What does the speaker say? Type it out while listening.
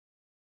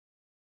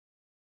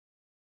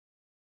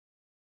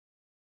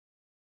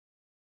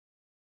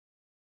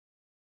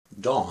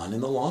Dawn in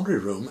the laundry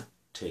room,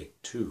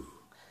 take 2.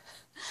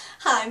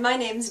 Hi, my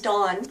name's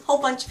Dawn. A whole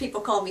bunch of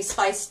people call me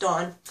Spice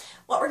Dawn.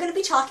 What we're going to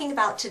be talking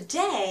about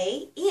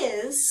today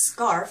is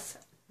scarf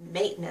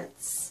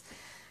maintenance.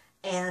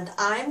 And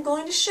I'm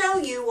going to show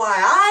you why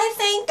I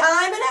think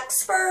I'm an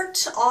expert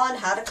on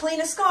how to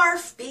clean a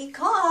scarf,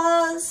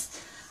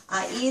 because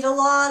I eat a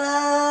lot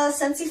of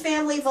Scentsy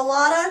Family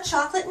Velata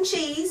chocolate and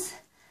cheese,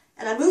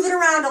 and I move it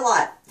around a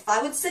lot. If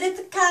I would sit at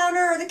the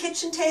counter or the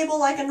kitchen table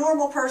like a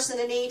normal person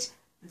and eat,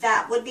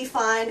 that would be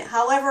fine.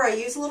 However, I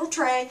use a little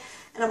tray,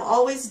 and I'm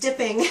always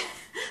dipping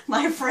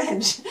my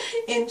fringe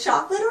in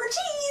chocolate or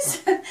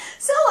cheese.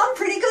 So I'm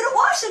pretty good at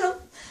washing them.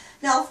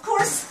 Now, of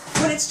course,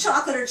 when it's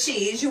chocolate or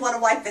cheese, you want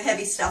to wipe the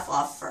heavy stuff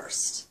off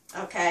first,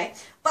 okay?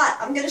 But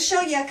I'm going to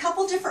show you a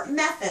couple different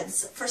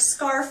methods for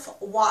scarf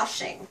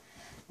washing.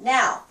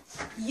 Now,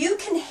 you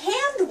can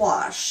hand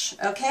wash,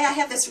 okay? I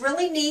have this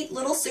really neat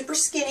little super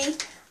skinny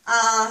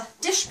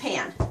dish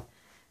pan.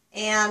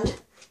 And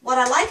what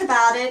I like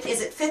about it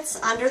is it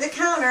fits under the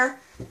counter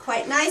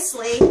quite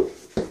nicely,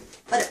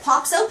 but it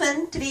pops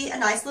open to be a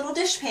nice little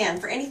dish pan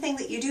for anything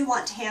that you do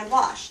want to hand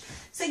wash.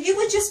 So you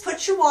would just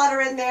put your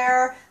water in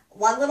there,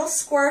 one little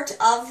squirt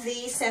of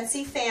the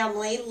Scentsy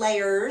Family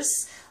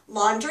Layers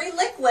laundry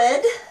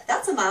liquid,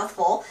 that's a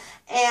mouthful,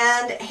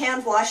 and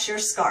hand wash your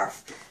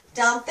scarf.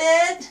 Dump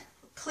it,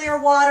 clear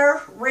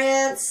water,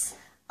 rinse.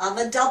 I'm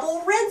a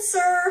double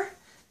rinser,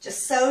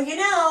 just so you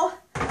know.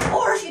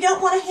 Or if you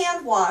don't want to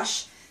hand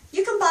wash,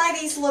 you can buy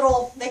these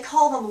little, they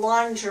call them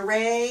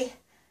lingerie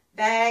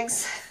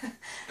bags.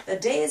 The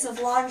days of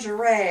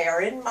lingerie are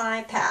in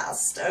my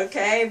past,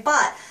 okay?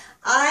 But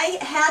I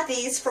had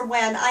these from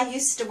when I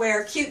used to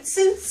wear cute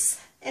suits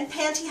and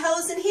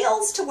pantyhose and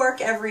heels to work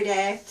every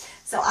day.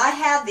 So I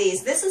had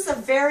these. This is a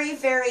very,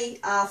 very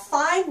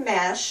fine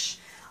mesh,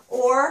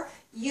 or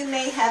you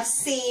may have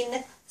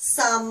seen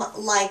some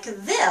like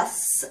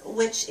this,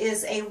 which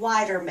is a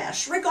wider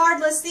mesh.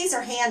 Regardless, these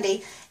are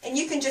handy, and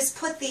you can just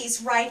put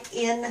these right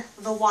in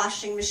the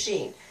washing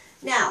machine.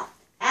 Now,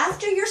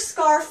 after your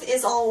scarf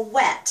is all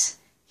wet,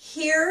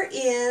 here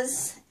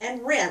is,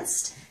 and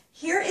rinsed,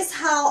 here is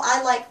how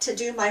I like to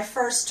do my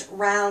first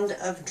round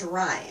of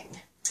drying.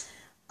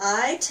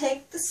 I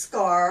take the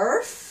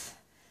scarf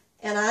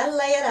and I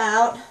lay it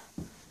out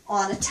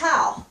on a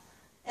towel.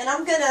 And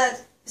I'm going to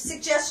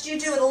suggest you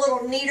do it a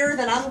little neater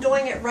than I'm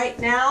doing it right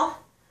now,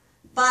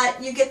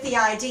 but you get the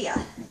idea.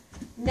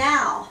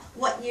 Now,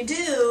 what you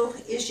do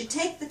is you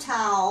take the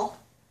towel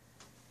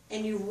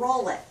and you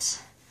roll it.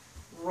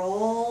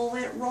 Roll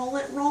it, roll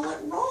it, roll it,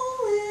 roll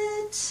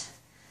it.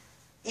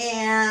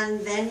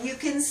 And then you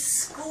can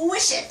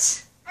squish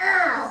it.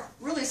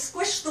 Really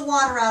squish the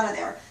water out of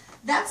there.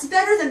 That's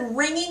better than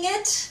wringing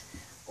it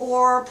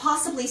or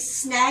possibly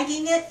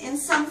snagging it in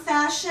some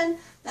fashion.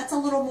 That's a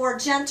little more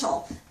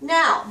gentle.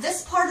 Now,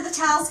 this part of the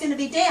towel is going to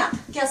be damp.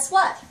 Guess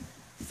what?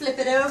 Flip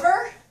it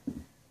over,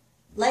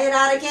 lay it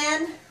out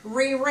again,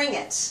 re-wring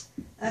it.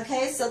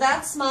 Okay, so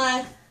that's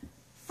my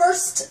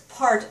first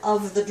part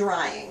of the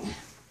drying.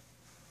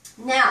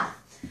 Now,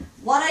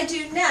 what I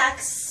do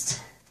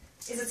next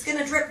is it's going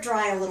to drip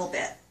dry a little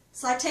bit.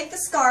 So I take the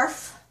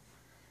scarf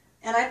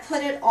and I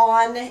put it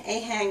on a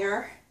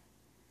hanger,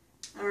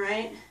 all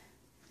right,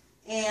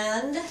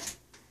 and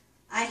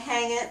I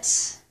hang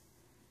it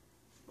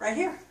right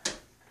here.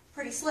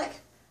 Pretty slick.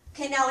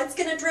 Okay, now it's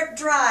going to drip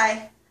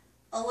dry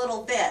a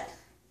little bit.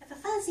 I have a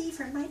fuzzy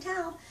from my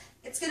towel.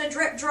 It's going to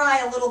drip dry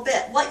a little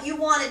bit. What you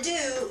want to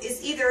do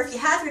is either, if you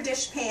have your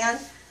dish pan,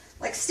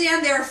 like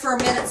stand there for a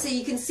minute so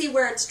you can see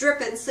where it's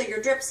dripping so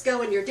your drips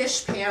go in your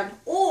dish pan,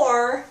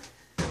 or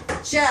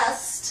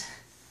just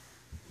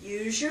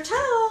use your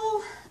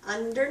towel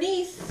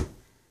underneath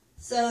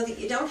so that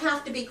you don't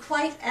have to be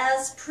quite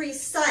as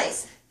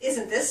precise.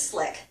 Isn't this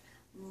slick?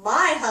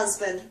 My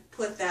husband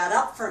put that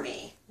up for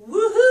me.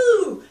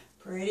 Woohoo!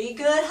 Pretty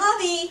good,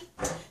 hubby.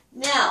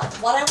 Now,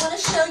 what I want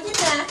to show you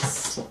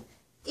next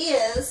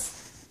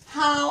is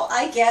how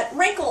I get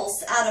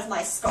wrinkles out of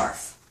my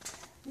scarf.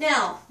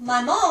 Now,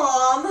 my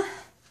mom,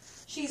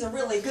 she's a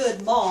really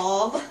good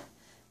mom,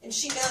 and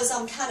she knows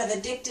I'm kind of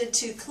addicted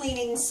to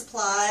cleaning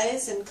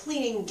supplies and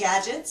cleaning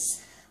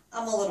gadgets.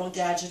 I'm a little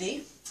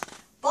gadgety.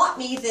 Bought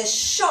me this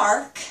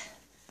Shark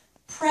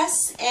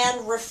Press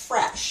and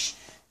Refresh.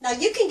 Now,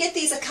 you can get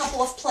these a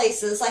couple of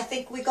places. I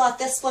think we got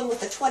this one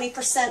with a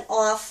 20%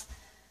 off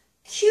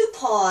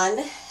coupon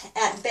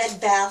at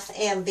Bed Bath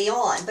 &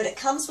 Beyond. But it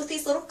comes with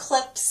these little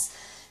clips.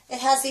 It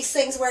has these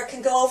things where it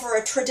can go over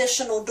a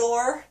traditional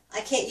door. I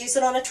can't use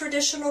it on a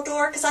traditional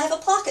door because I have a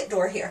pocket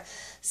door here.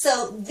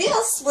 So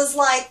this was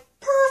like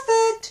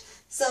perfect.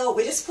 So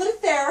we just put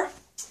it there.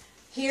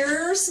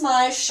 Here's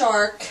my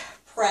Shark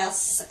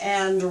Press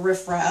and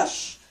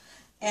Refresh.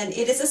 And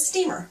it is a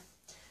steamer.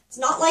 It's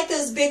not like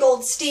those big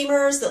old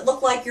steamers that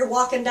look like you're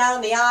walking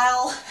down the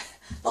aisle,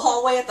 the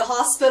hallway at the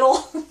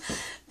hospital,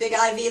 big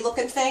IV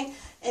looking thing,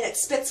 and it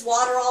spits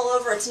water all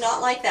over. It's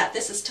not like that.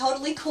 This is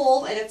totally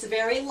cool, and it's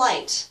very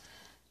light.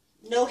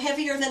 No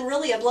heavier than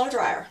really a blow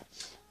dryer.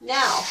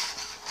 Now,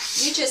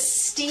 you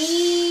just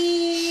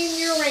steam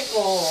your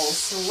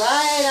wrinkles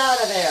right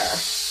out of there.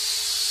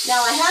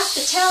 Now I have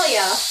to tell you,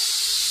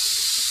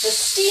 the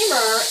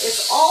steamer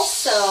is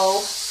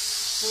also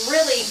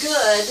really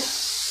good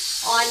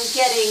on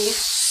getting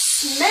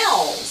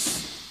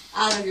smells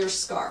out of your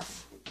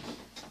scarf.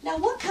 Now,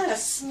 what kind of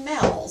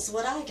smells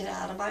would I get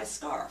out of my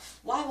scarf?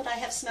 Why would I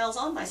have smells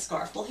on my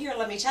scarf? Well, here,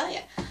 let me tell you.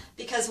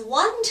 Because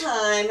one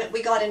time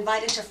we got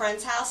invited to a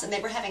friend's house and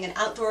they were having an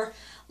outdoor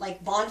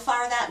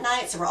bonfire that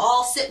night. So we're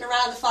all sitting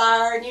around the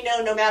fire, and you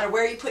know, no matter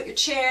where you put your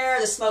chair,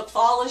 the smoke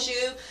follows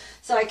you.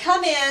 So I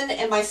come in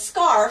and my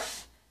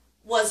scarf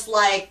was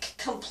like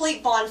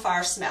complete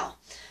bonfire smell.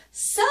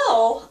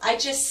 So I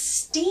just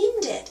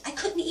steamed it. I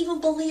couldn't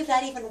even believe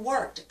that even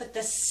worked. But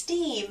the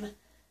steam,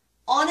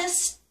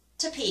 honest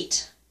to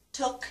Pete,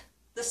 took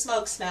the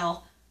smoke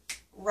smell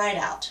right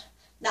out.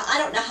 Now, I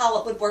don't know how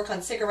it would work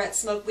on cigarette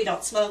smoke. We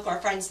don't smoke. Our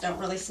friends don't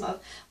really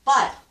smoke.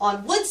 But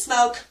on wood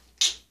smoke,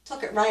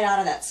 took it right out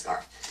of that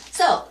scarf.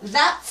 So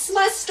that's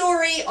my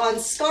story on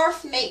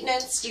scarf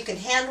maintenance. You can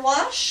hand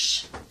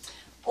wash,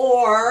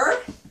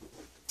 or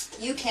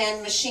you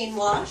can machine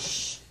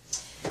wash.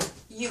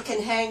 You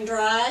can hang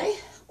dry,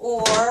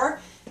 or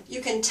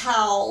you can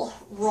towel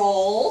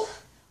roll,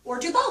 or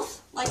do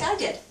both, like I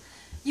did.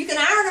 You can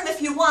iron them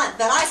if you want,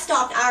 but I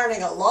stopped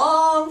ironing a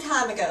long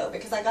time ago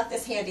because I got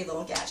this handy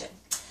little gadget.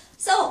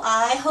 So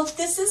I hope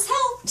this has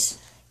helped.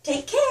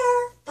 Take care.